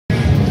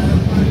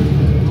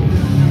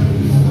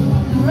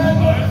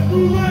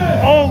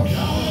Oh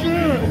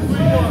shit!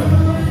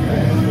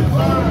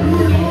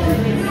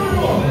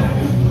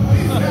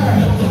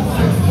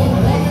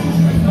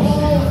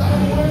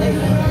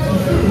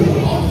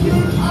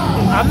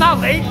 I'm not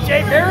late.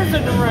 Jay Bear's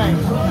in the ring.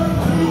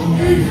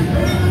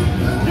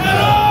 Get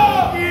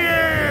up!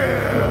 Yeah!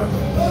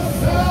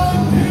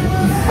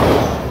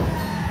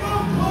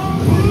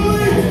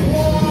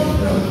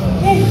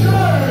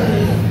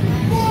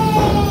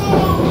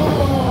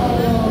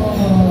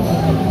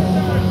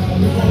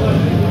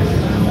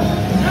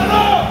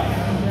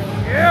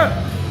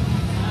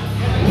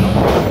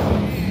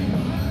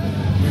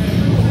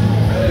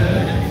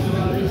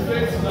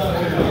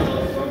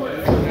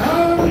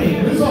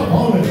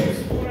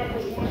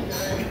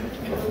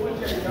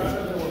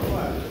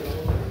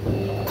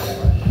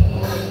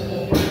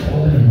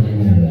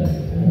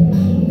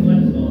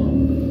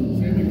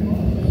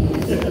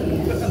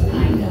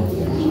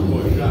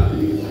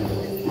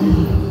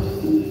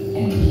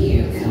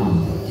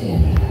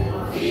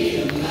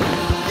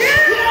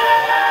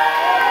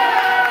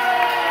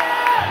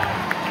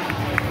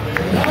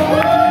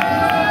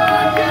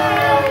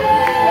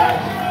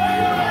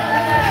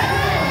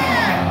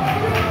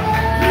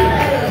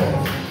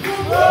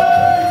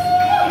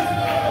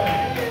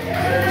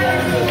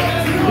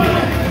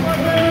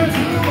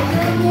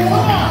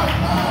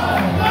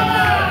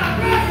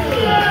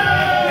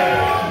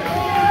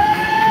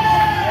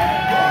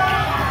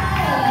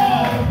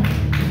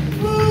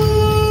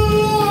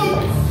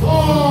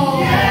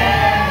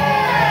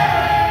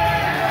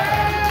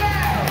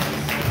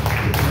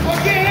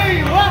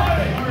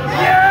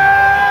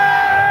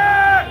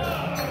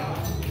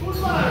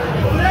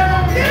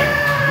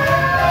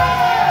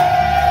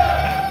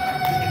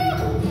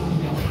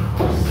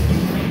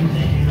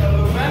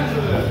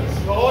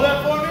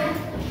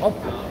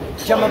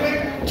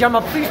 Jemma,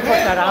 please put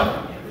that on.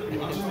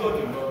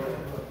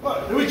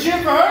 Do we cheer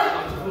for her?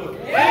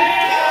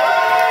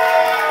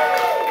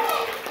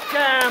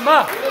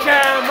 Jemma,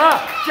 Jemma,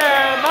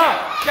 Jemma,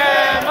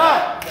 Jemma,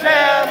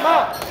 Jemma,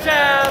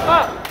 Jemma,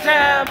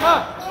 Jemma.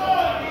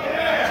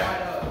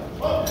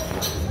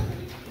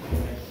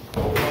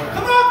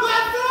 Come on,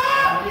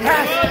 Bloodsaw!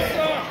 Yes.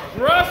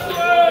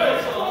 Wrestling!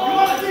 You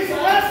want to see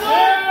some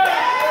wrestling?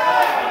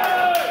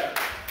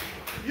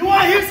 You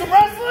want to hear some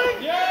wrestling?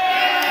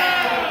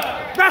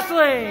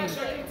 Wrestling!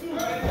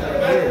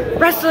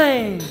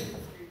 Wrestling!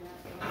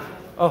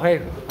 Oh, hey,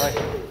 right.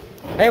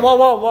 Hey, whoa,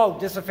 whoa, whoa.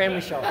 This is a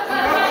family show.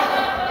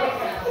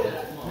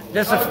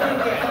 This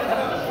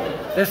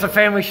is a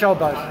family show,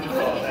 Buzz. I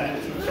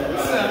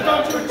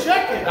thought you were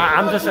checking.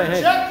 I'm just saying,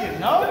 hey. Checking,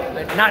 no?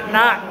 Not.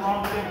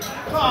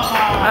 Come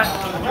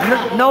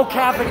on.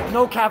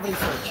 No cavity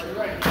search.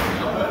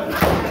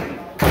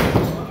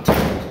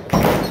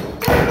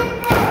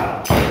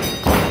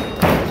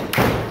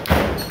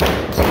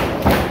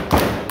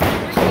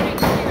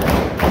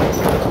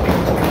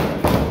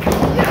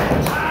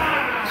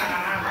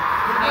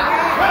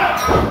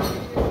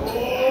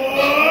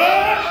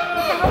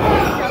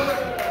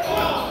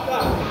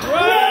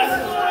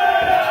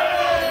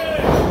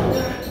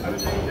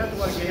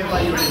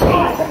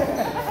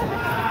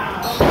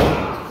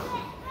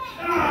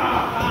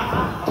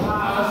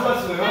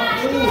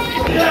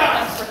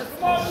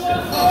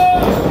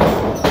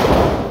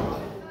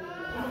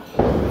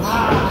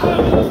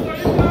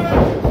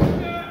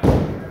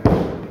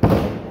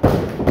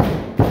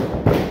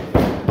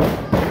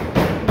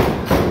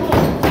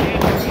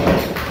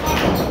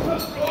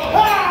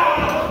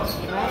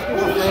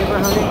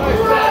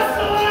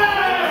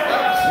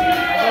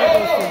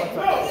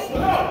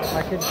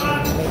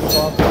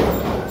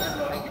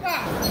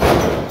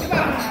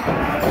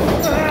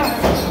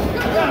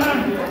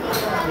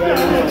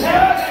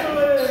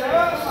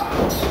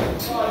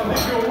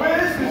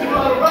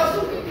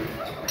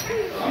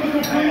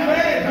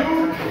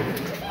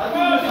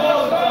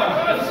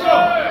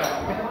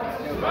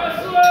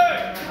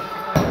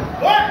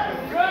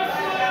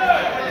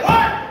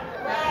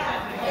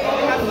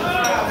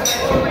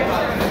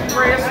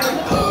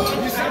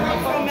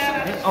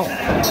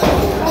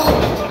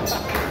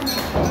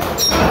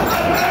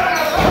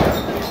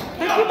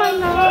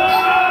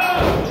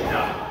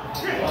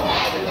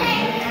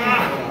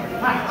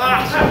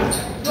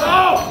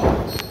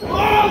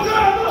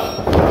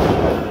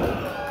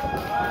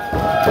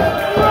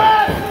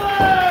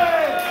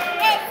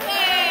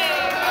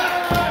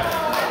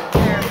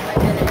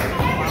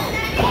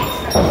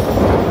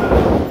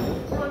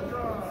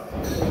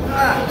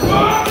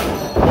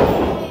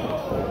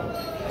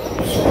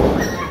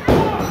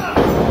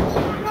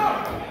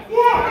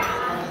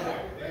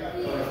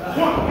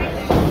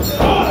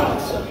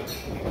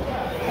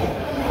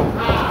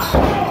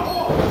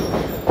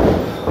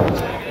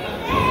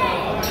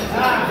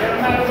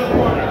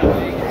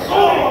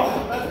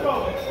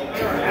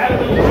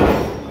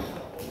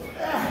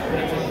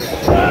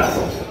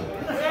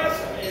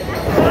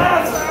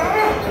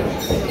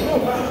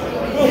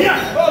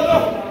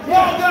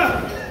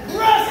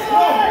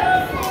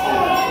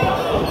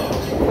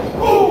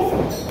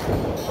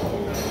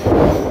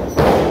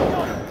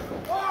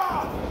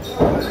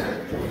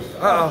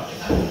 Uh-oh.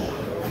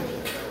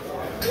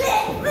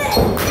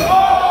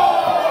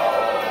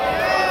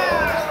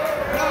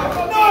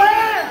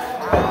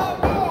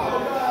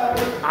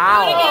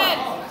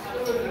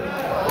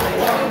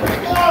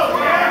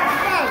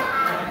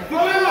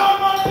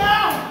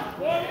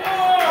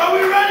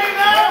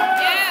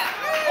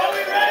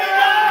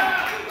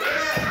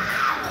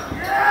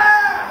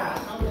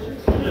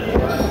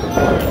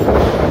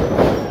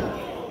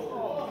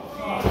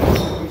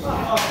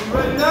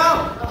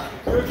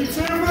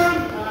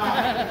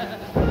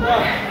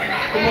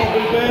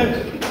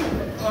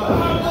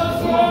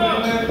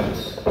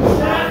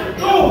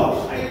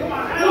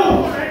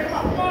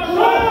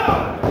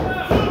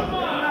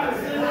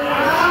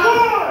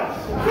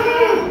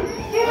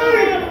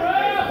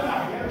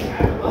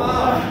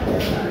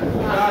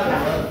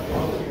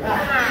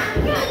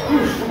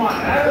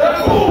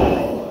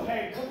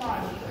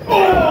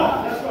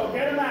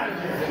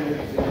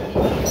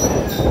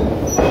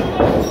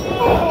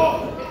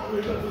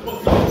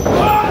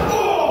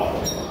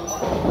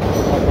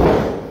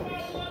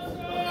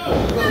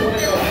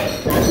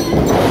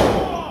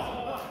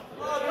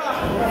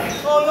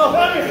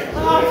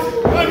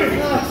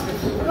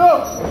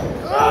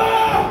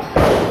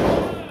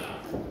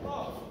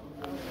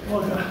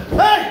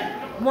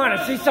 Come on, I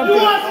see something.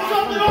 You want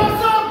something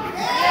awesome?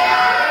 Yeah!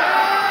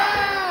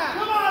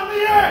 Come on,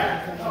 Leah!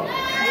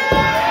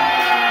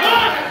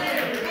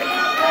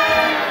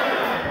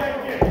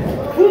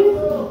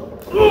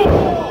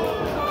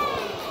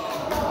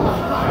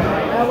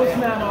 That was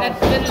not That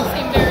didn't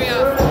seem very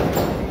awesome.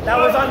 That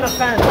was on the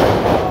fence.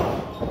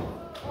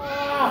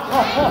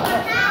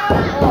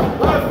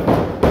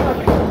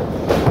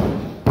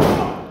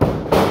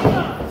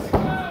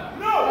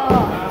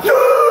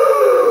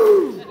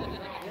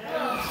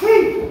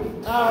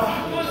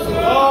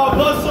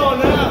 Bloodsaw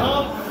now,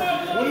 huh?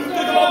 What do you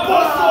think about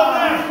Bloodsaw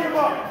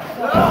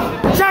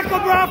now? Check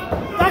him, ref!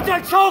 That's a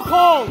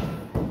chokehold!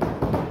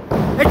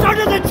 It's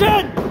under the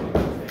chin!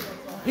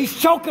 He's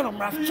choking him,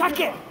 ref. Check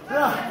it!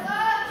 Go!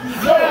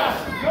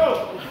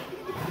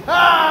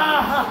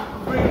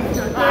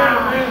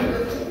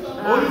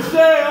 What do you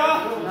say, huh?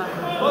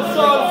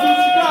 Bloodsaw, see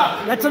what you got.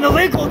 That's an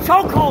illegal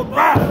chokehold,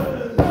 ref!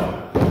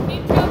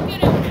 Keep choking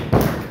him.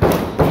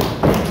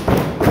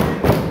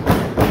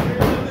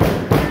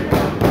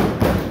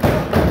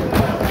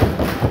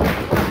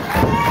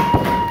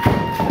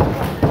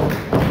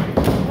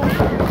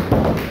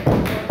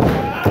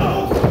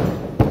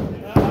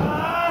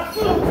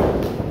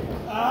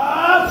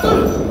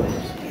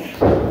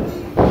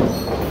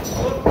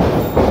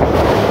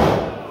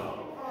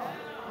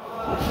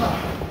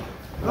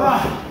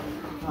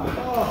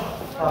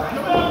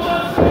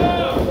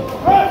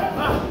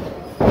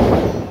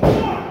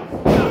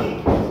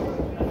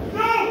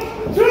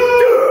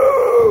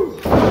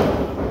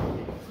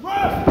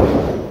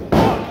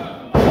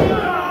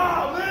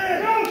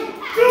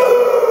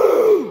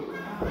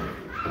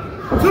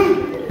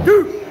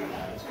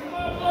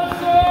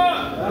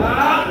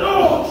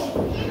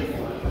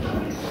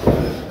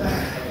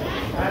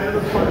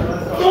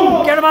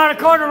 Get him out of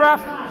the corner,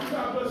 ref!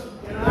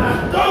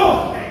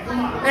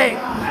 Hey!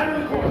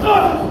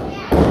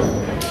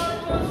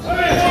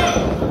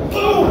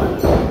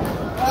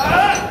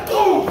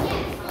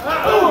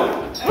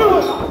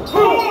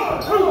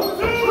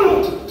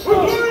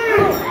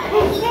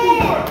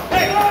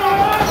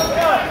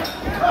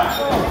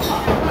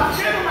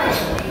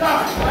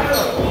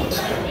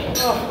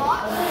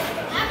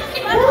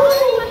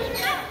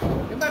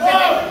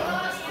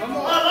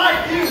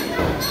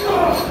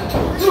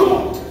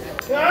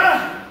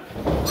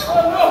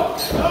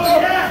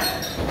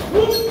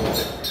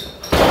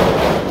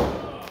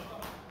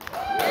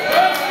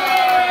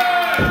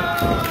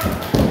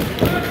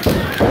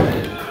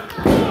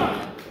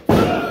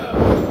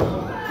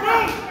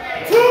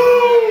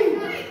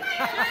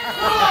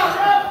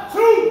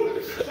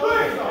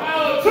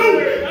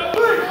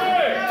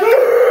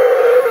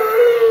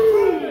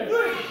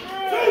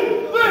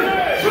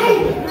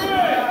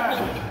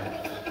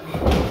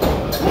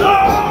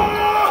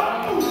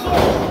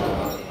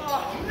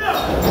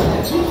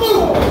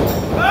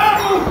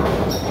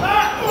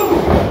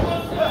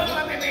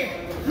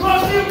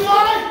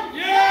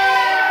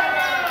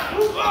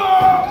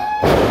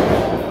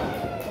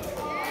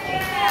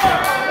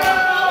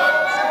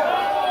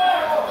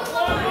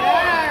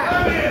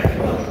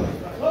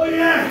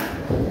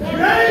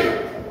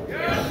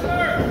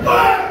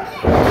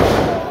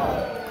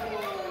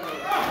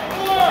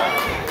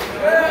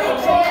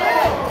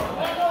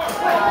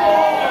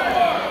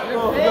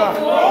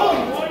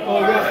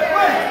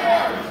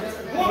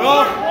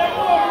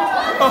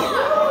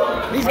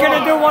 He's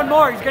gonna do one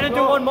more. He's gonna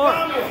do one more.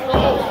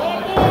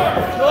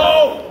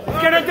 No!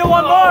 He's gonna do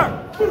one more.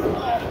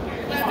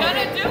 He's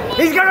gonna do one.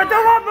 He's gonna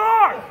do one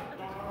more.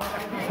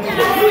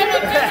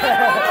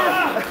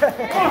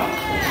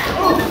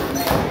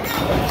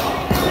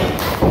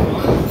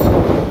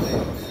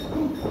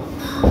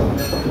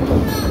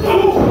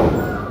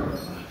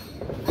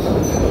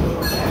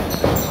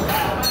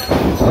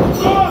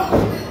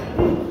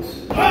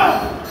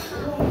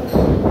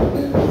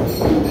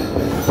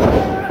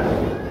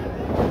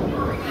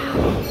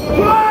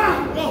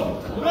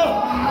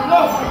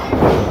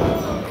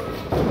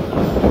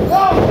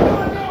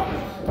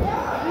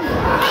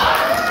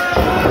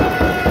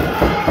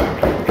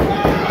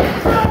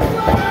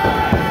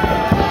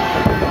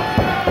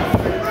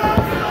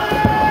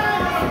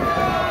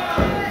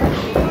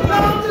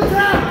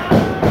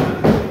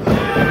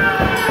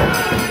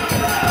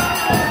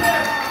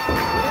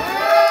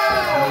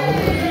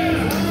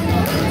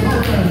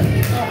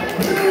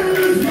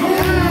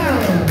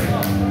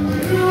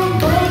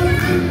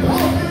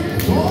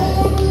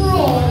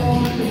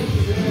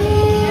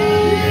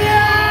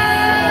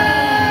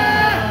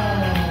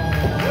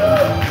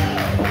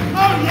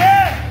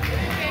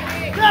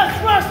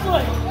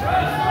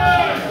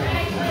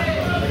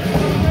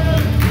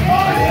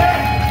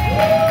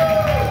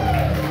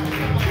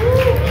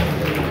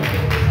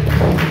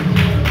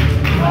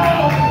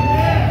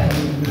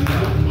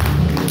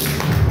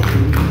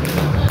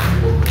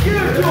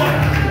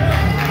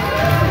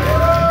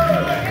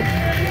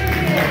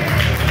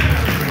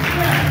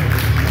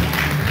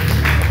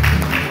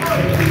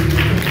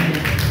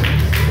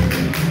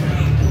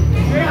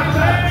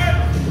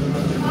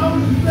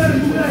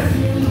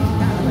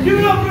 Give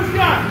it up for this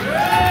guy.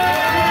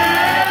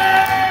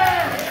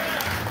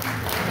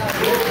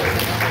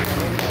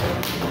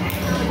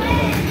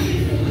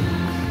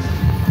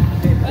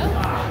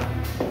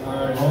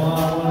 Alright, hold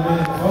on 1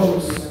 minute,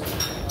 folks.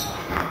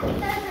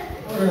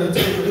 We're going to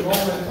take a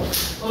moment.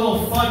 A little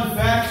fun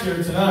fact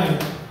here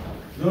tonight.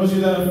 Those of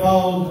you that have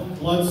followed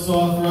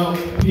Bloodsaw throughout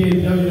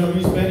PAPW,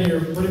 he's been here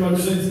pretty much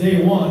since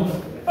day one.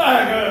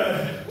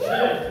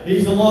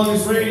 He's the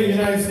longest reigning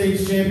United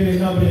States champion in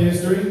company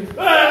history.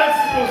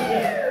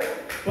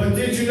 But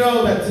did you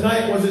know that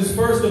tonight was his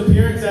first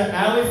appearance at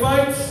Alley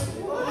Fights?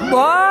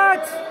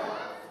 What?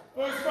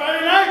 First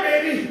Friday night,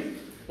 baby.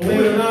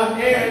 Believe it or not,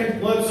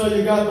 and Bloodsaw,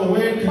 you got the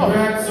win.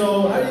 Congrats.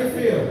 So, how do you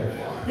feel?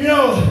 You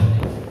know,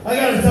 I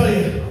gotta tell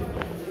you,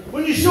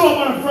 when you show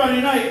up on a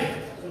Friday night,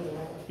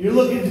 you're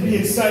looking to be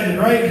excited,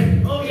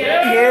 right? Oh,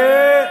 yeah.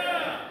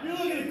 Yeah. You're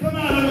looking to come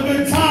out and have a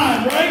good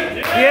time, right?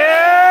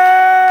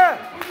 Yeah.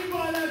 When you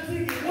buy that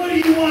ticket, what do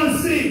you want to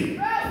see?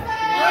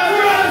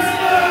 Wrestling!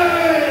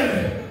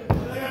 I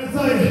gotta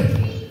tell you,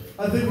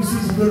 I think we see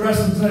some good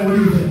wrestling tonight. What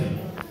do you think?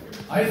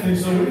 I think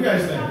so. What do you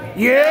guys think?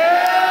 Yeah.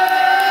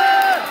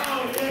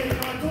 Oh, yeah, you know,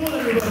 I told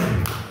everybody.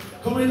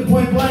 Coming into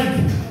point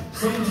blank,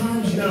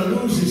 sometimes you gotta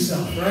lose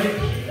yourself, right?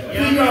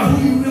 Figure out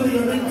who you really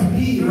are meant to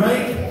be,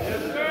 right?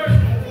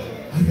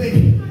 I think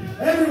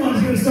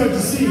everyone's gonna start to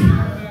see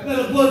that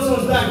the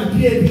Bloodsaw's back with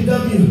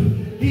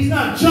PAPW. He's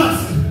not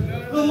just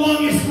the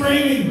longest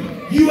reigning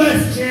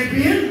U.S.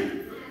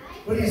 champion,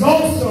 but he's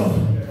also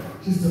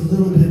just a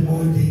little bit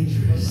more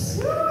dangerous.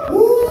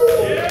 Woo!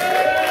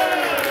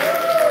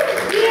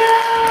 Yeah!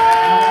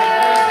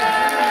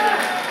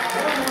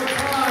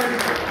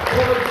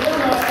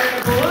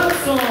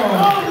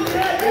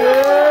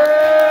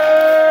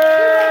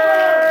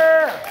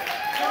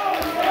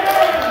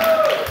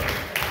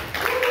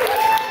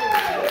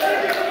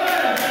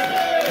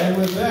 And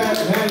with that,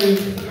 Manny,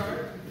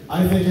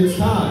 I think it's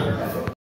time